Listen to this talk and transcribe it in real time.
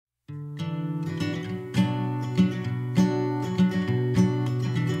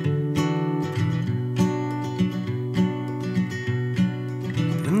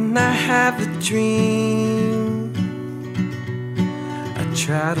When I have a dream, I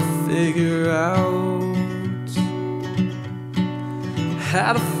try to figure out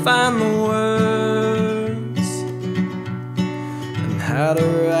how to find the words and how to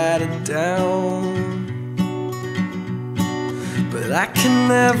write it down. But I can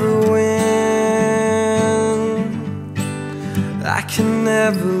never win, I can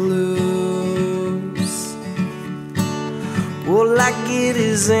never lose. All I get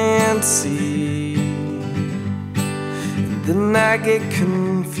is antsy, and then I get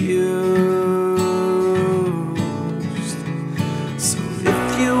confused. So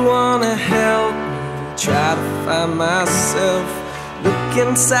if you wanna help me try to find myself, look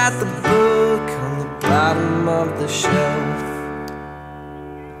inside the book on the bottom of the shelf.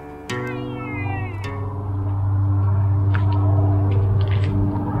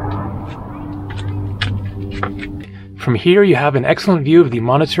 From here, you have an excellent view of the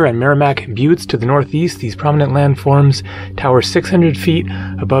Monitor and Merrimack Buttes to the northeast. These prominent landforms tower 600 feet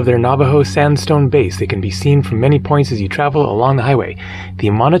above their Navajo sandstone base. They can be seen from many points as you travel along the highway. The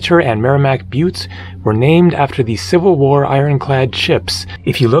Monitor and Merrimack Buttes were named after the Civil War ironclad ships.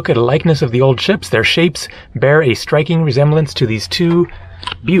 If you look at a likeness of the old ships, their shapes bear a striking resemblance to these two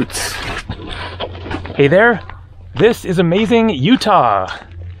buttes. Hey there, this is amazing Utah.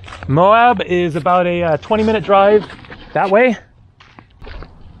 Moab is about a 20-minute drive that way.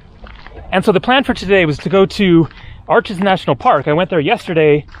 And so the plan for today was to go to Arches National Park. I went there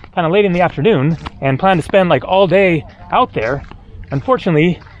yesterday, kind of late in the afternoon, and planned to spend like all day out there.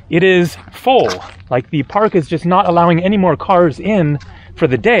 Unfortunately, it is full. Like the park is just not allowing any more cars in for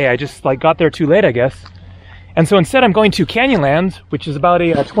the day. I just like got there too late, I guess. And so instead I'm going to Canyonlands, which is about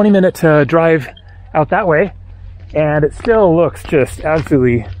a 20-minute drive out that way. And it still looks just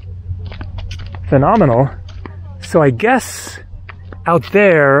absolutely phenomenal. So I guess out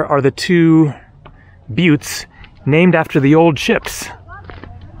there are the two buttes named after the old ships.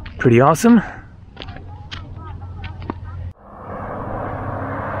 Pretty awesome.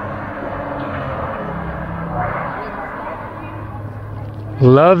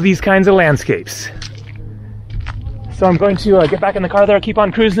 Love these kinds of landscapes. So I'm going to get back in the car there, keep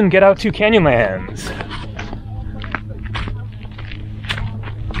on cruising, get out to Canyonlands.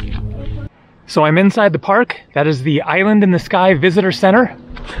 So I'm inside the park. That is the Island in the Sky Visitor Center.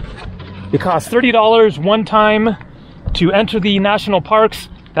 It costs $30 one time to enter the national parks.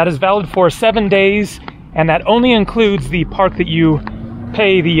 That is valid for 7 days, and that only includes the park that you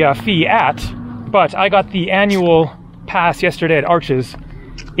pay the fee at. But I got the annual pass yesterday at Arches,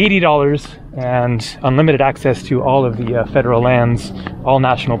 $80, and unlimited access to all of the federal lands, all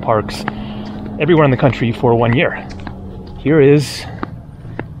national parks, everywhere in the country for 1 year. Here is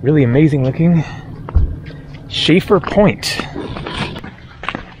really amazing looking Schaefer Point.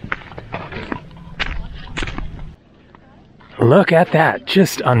 Look at that,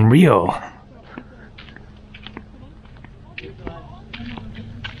 just unreal.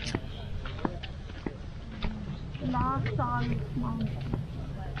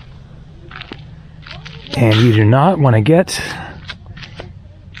 And you do not want to get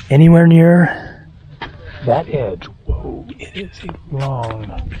anywhere near that edge. Whoa, it is a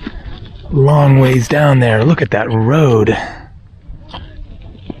long ways down there. Look at that road.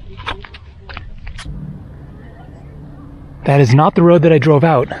 That is not the road that I drove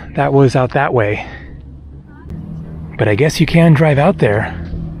out. That was out that way. But I guess you can drive out there.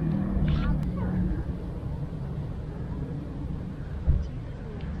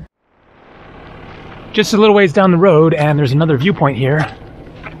 Just a little ways down the road, and there's another viewpoint here.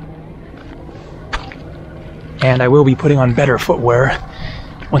 And I will be putting on better footwear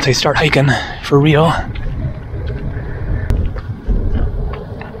once I start hiking for real.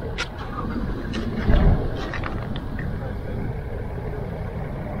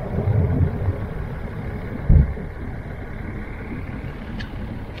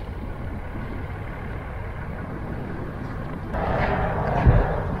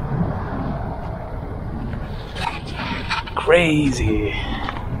 Crazy.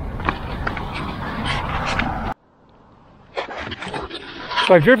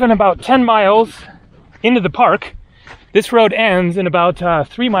 So I've driven about 10 miles into the park. This road ends in about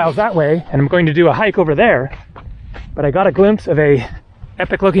 3 miles that way, and I'm going to do a hike over there. But I got a glimpse of a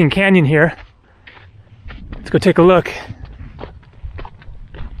epic looking canyon here. Let's go take a look.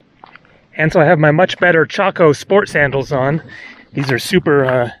 And so I have my much better Chaco sport sandals on. These are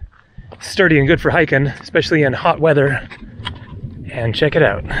super sturdy and good for hiking, especially in hot weather. And check it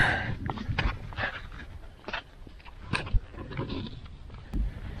out.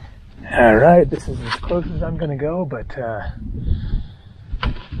 All right, this is as close as I'm gonna go, but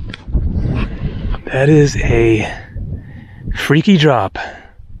That is a freaky drop.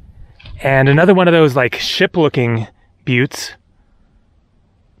 And another one of those like ship-looking buttes.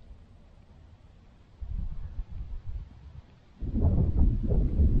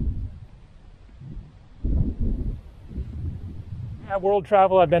 Yeah, world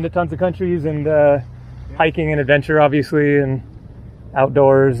travel. I've been to tons of countries and hiking and adventure, obviously, and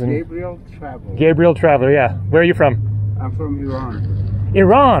outdoors. And Gabriel Travel. Gabriel Traveler, yeah. Where are you from? I'm from Iran.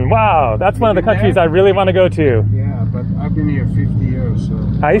 Iran, wow. That's one of the countries I really want to go to. Yeah, but I've been here 50 years, so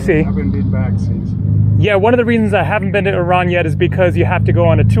I see. I haven't been back since. Yeah, one of the reasons I haven't been to Iran yet is because you have to go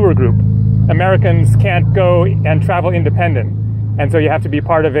on a tour group. Americans can't go and travel independent, and so you have to be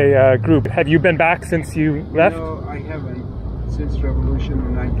part of a group. Have you been back since you left? No, I haven't. Since revolution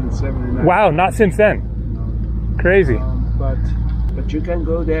in 1979. Wow, not since then. No. Crazy. But you can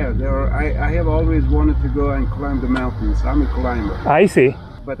go there. I have always wanted to go and climb the mountains. I'm a climber. I see.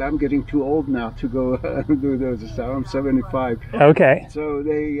 But I'm getting too old now to go and do those stuff. I'm 75. Okay. So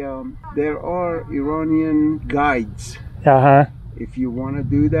there are Iranian guides. Uh-huh. If you want to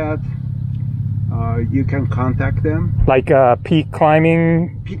do that, you can contact them. Like peak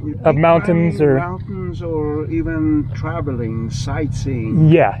climbing of mountains, climbing or mountains, or even traveling, sightseeing.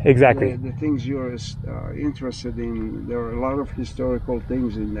 yeah, exactly. The things you're interested in. There are a lot of historical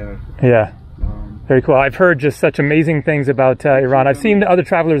things in there. Yeah. Very cool. I've heard just such amazing things about Iran. I've seen other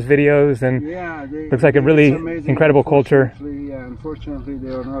travelers' videos, and yeah, looks like a really incredible culture. Unfortunately,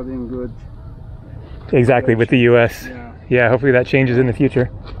 they are not in good. Exactly, with the U.S. Yeah. Yeah, hopefully that changes in the future.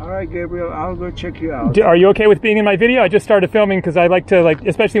 All right, Gabriel, I'll go check you out. Are you okay with being in my video? I just started filming because I like to,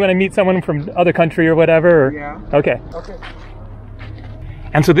 especially when I meet someone from other country or whatever. Or, yeah. Okay. Okay.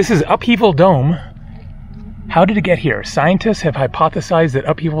 And so this is Upheaval Dome. How did it get here? Scientists have hypothesized that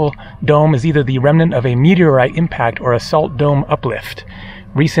Upheaval Dome is either the remnant of a meteorite impact or a salt dome uplift.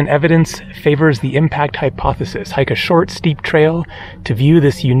 Recent evidence favors the impact hypothesis. Hike a short, steep trail to view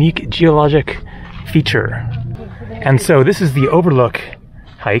this unique geologic feature. And so this is the overlook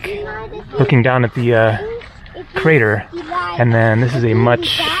hike, looking down at the crater, and then this is a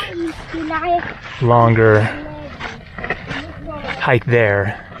much longer hike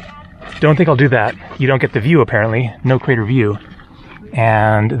there. Don't think I'll do that. You don't get the view, apparently. No crater view.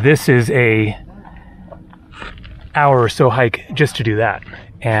 And this is a hour or so hike just to do that.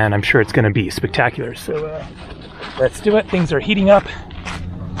 And I'm sure it's going to be spectacular. So let's do it. Things are heating up.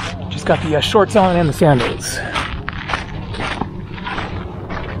 Just got the shorts on and the sandals.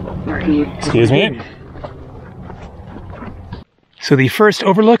 Excuse me. So the first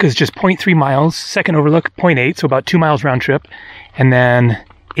overlook is just 0.3 miles. Second overlook, 0.8, so about 2 miles round trip. And then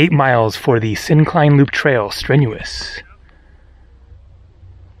 8 miles for the Syncline Loop Trail, strenuous.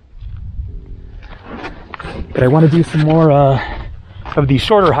 But I want to do some more of the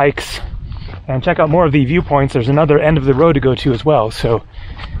shorter hikes and check out more of the viewpoints. There's another end of the road to go to as well, so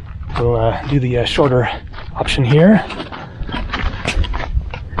we'll do the shorter option here.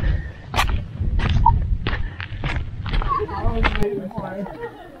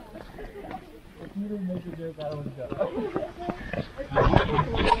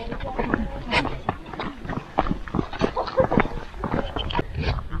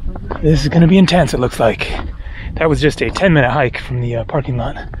 This is going to be intense, it looks like. That was just a 10-minute hike from the parking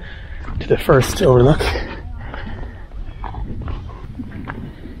lot to the first overlook.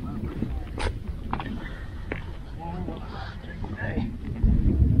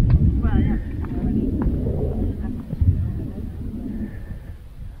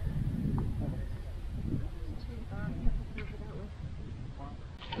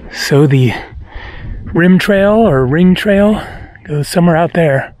 So the rim trail or ring trail goes somewhere out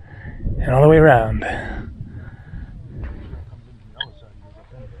there and all the way around.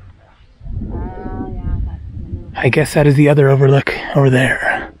 I guess that is the other overlook over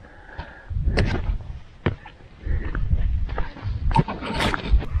there.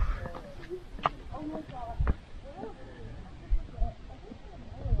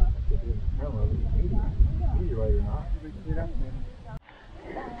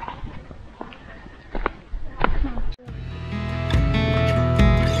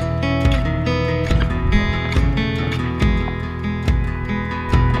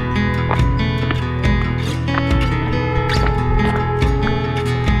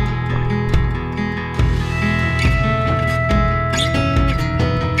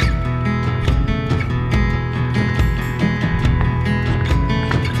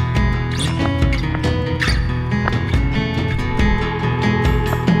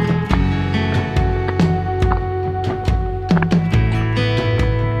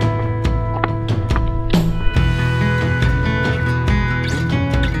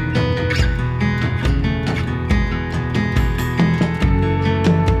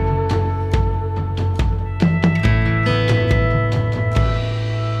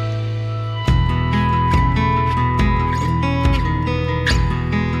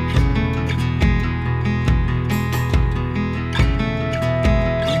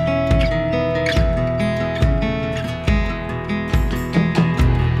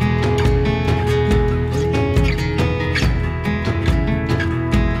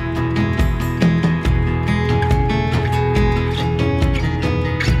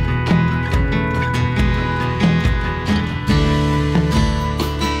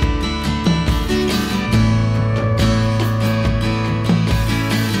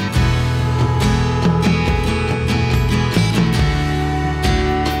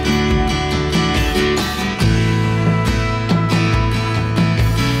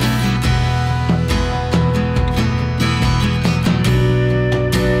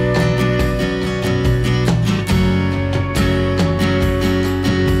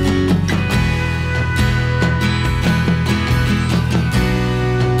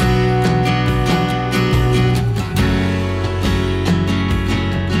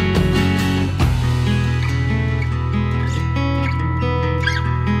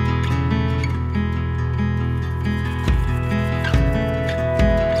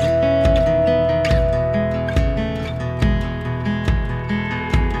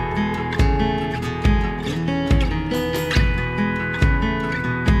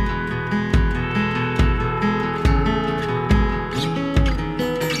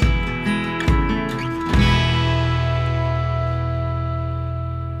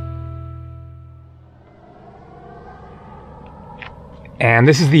 And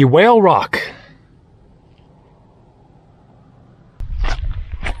this is the Whale Rock.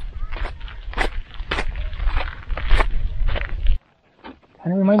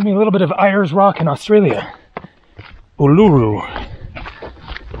 Kind of reminds me a little bit of Ayers Rock in Australia. Uluru.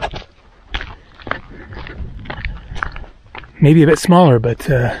 Maybe a bit smaller, but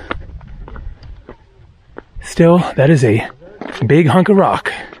still, that is a big hunk of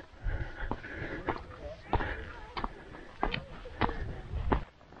rock.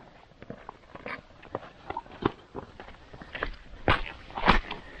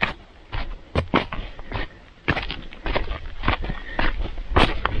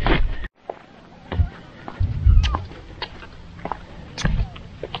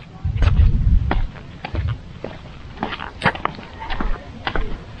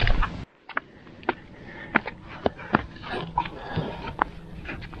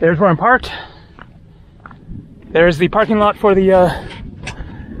 There's where I'm parked. There's the parking lot for the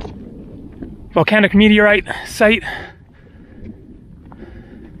volcanic meteorite site.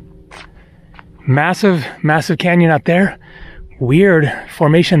 Massive, massive canyon out there. Weird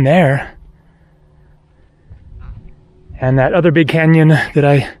formation there. And that other big canyon that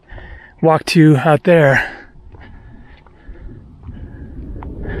I walked to out there.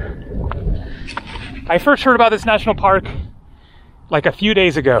 I first heard about this national park like a few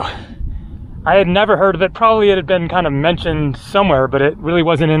days ago. I had never heard of it. Probably it had been kind of mentioned somewhere, but it really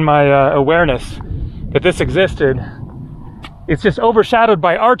wasn't in my awareness that this existed. It's just overshadowed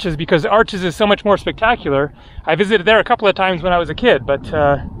by Arches because Arches is so much more spectacular. I visited there a couple of times when I was a kid, but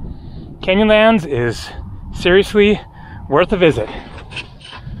Canyonlands is seriously worth a visit.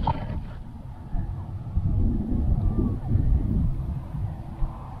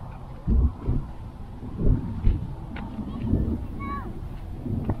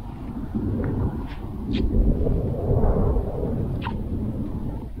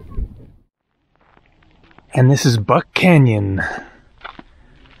 And this is Buck Canyon.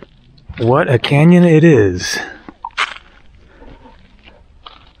 What a canyon it is.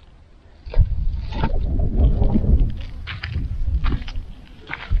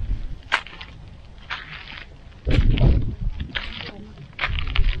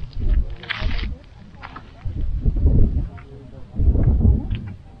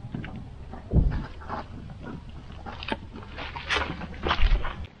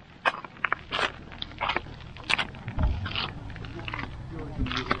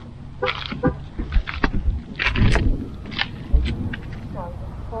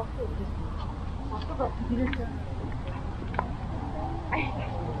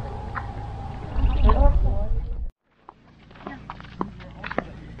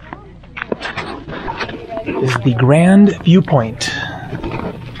 This is the Grand Viewpoint.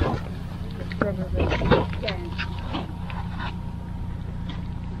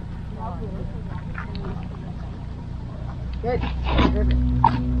 Good.